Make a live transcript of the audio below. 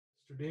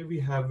Today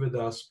we have with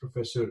us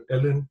Professor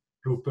Ellen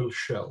Ruppel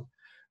Shell.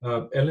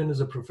 Ellen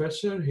is a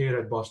professor here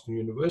at Boston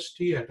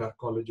University at our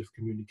College of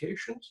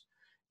Communications,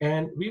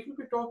 and we will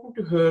be talking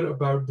to her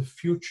about the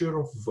future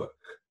of work.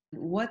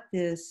 What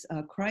this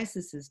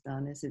crisis has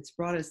done is it's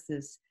brought us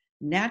this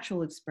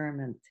natural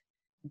experiment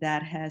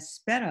that has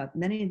sped up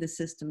many of the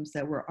systems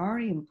that were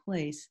already in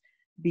place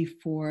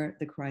before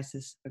the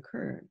crisis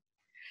occurred.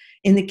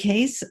 In the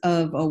case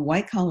of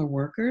white-collar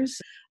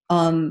workers,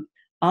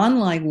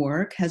 online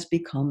work has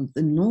become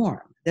the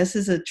norm. This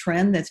is a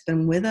trend that's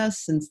been with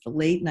us since the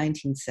late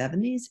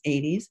 1970s,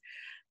 80s,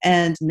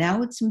 and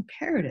now it's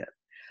imperative.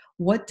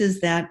 What does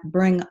that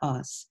bring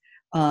us?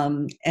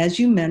 As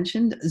you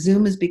mentioned,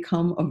 Zoom has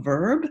become a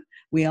verb.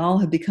 We all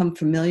have become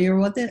familiar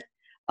with it.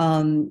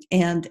 And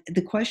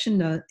the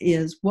question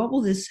is,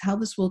 how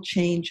this will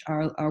change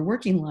our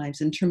working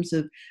lives in terms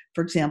of,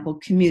 for example,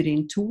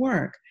 commuting to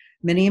work.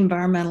 Many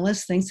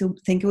environmentalists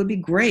think it would be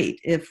great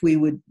if we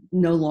would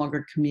no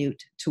longer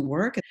commute to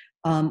work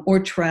or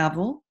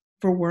travel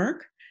for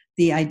work.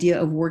 The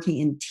idea of working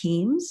in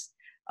teams.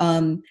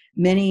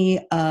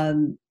 Many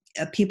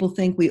people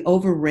think we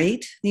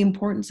overrate the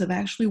importance of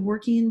actually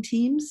working in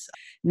teams.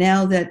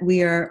 Now that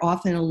we are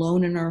often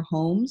alone in our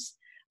homes,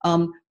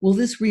 will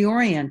this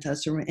reorient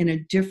us in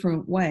a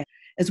different way?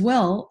 As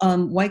well,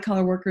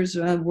 white-collar workers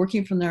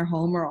working from their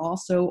home are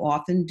also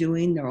often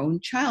doing their own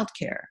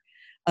childcare.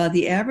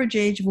 The average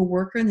age of a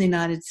worker in the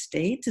United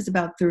States is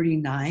about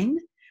 39,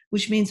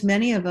 which means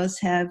many of us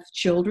have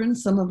children.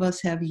 Some of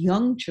us have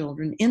young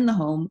children in the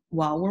home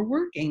while we're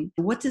working.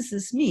 What does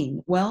this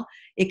mean? Well,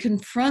 it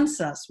confronts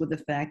us with the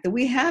fact that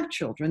we have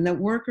children, that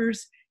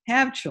workers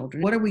have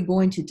children. What are we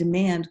going to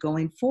demand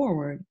going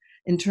forward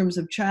in terms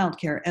of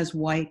childcare as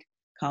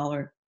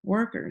white-collar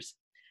workers?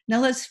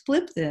 Now let's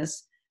flip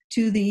this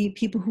to the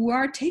people who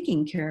are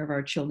taking care of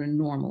our children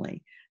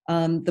normally,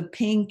 the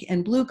pink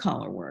and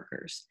blue-collar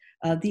workers.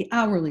 The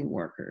hourly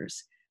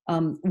workers.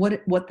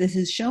 What this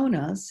has shown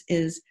us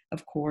is,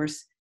 of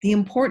course, the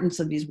importance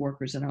of these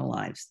workers in our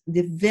lives,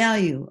 the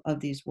value of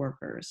these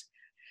workers.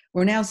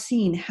 We're now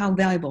seeing how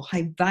valuable,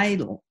 how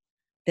vital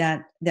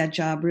that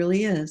job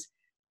really is.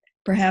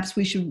 Perhaps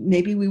we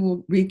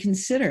will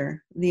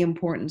reconsider the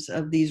importance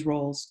of these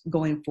roles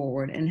going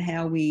forward and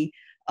how we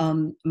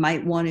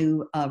might want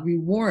to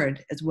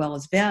reward as well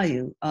as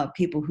value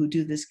people who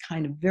do this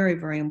kind of very,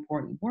 very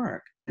important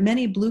work.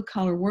 Many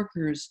blue-collar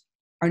workers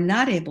are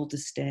not able to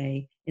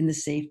stay in the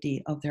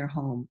safety of their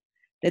home,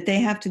 that they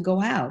have to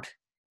go out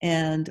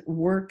and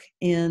work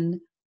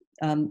in,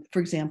 for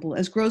example,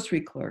 as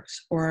grocery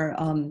clerks or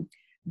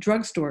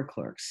drugstore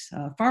clerks,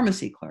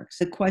 pharmacy clerks.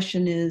 The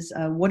question is,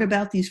 what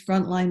about these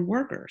frontline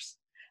workers?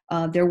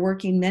 They're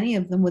working, many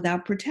of them,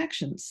 without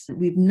protections.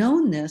 We've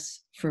known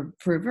this for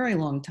a very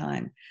long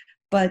time,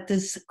 but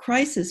this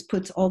crisis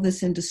puts all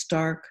this into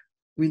stark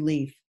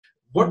relief.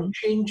 What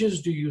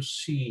changes do you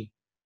see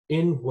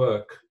in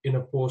work in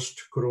a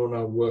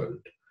post-corona world?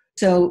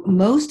 So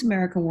most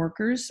American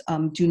workers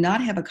do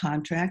not have a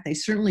contract. They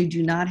certainly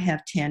do not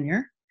have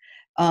tenure.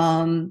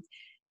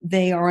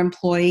 They are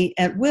employee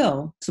at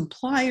will,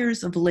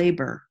 suppliers of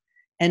labor,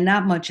 and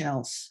not much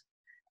else.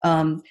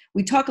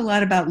 We talk a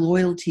lot about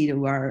loyalty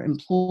to our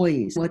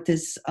employees. What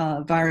this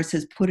virus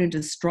has put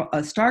into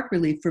stark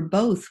relief for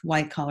both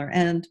white-collar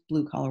and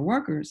blue-collar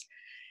workers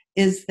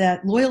is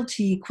that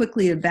loyalty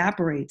quickly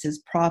evaporates as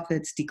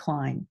profits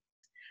decline.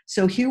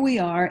 So here we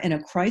are in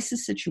a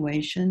crisis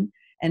situation,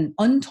 and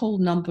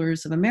untold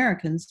numbers of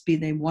Americans, be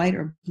they white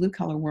or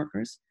blue-collar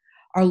workers,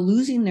 are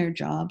losing their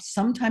jobs,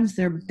 sometimes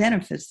their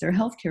benefits, their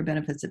healthcare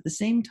benefits at the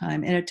same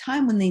time, at a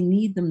time when they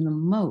need them the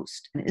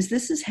most.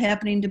 This is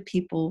happening to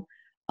people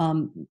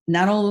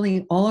not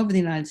only all over the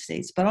United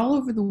States, but all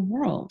over the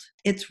world.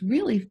 It's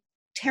really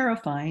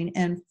terrifying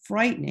and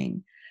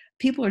frightening.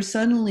 People are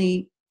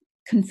suddenly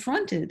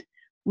confronted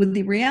with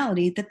the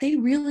reality that they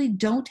really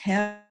don't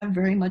have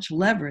very much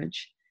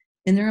leverage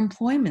in their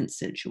employment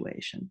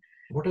situation.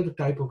 What are the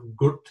type of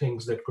good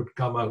things that could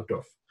come out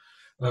of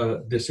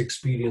this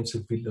experience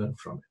if we learn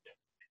from it?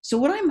 So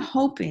what I'm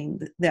hoping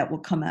that will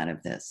come out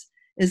of this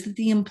is that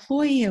the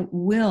employee at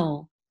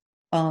will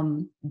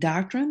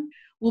doctrine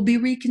will be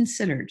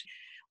reconsidered.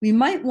 We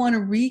might want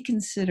to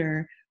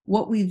reconsider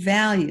what we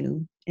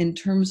value in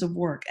terms of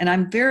work. And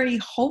I'm very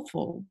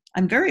hopeful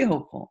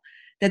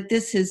that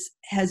this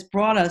has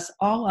brought us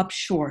all up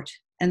short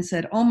and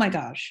said, oh my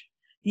gosh,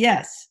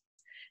 yes,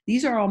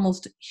 these are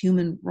almost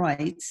human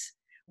rights.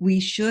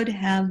 We should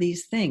have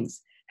these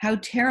things. How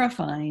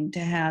terrifying to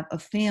have a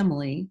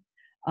family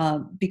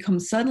become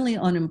suddenly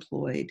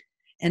unemployed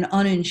and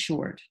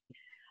uninsured.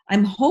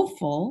 I'm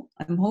hopeful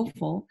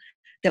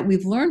that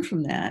we've learned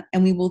from that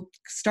and we will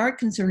start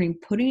considering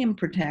putting in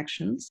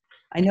protections.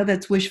 I know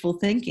that's wishful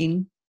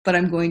thinking, but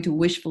I'm going to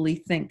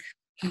wishfully think.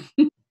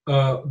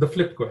 The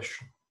flip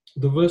question,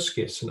 the worst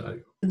case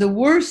scenario. The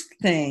worst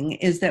thing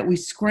is that we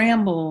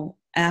scramble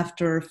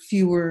after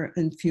fewer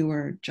and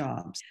fewer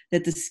jobs,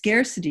 that the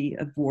scarcity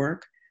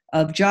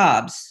of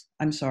jobs,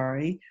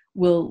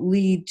 will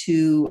lead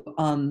to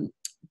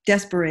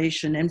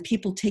desperation and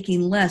people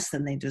taking less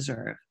than they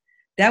deserve.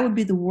 that would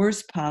be the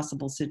worst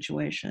possible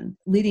situation,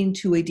 leading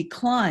to a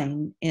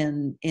decline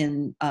in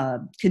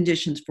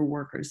conditions for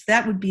workers.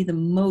 That would be the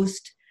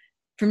most,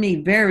 for me,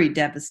 very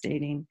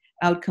devastating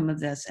outcome of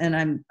this.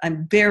 And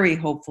I'm very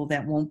hopeful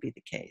that won't be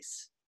the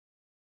case.